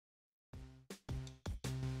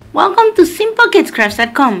Welcome to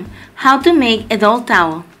simplekidscrafts.com, how to make a doll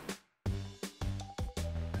towel.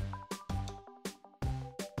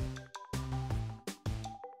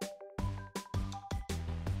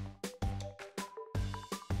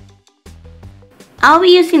 I'll be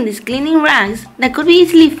using these cleaning rags that could be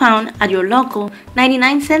easily found at your local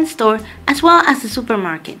 99-cent store as well as the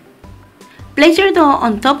supermarket. Place your doll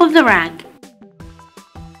on top of the rag.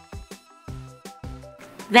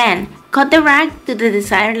 Then, cut the rag to the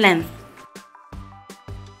desired length.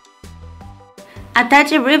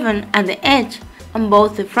 Attach a ribbon at the edge on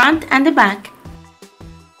both the front and the back.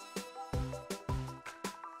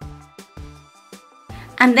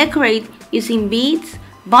 And decorate using beads,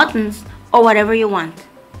 buttons, or whatever you want.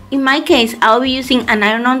 In my case, I'll be using an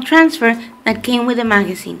iron-on transfer that came with the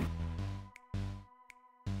magazine.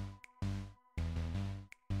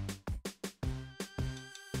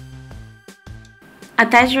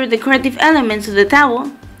 Attach your decorative elements to the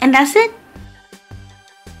towel, and that's it!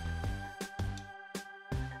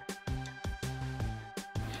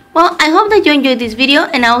 Well, I hope that you enjoyed this video,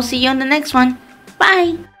 and I will see you on the next one.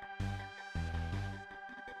 Bye!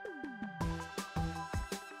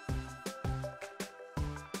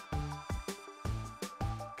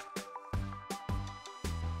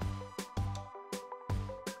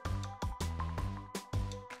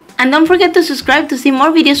 And don't forget to subscribe to see more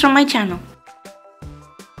videos from my channel.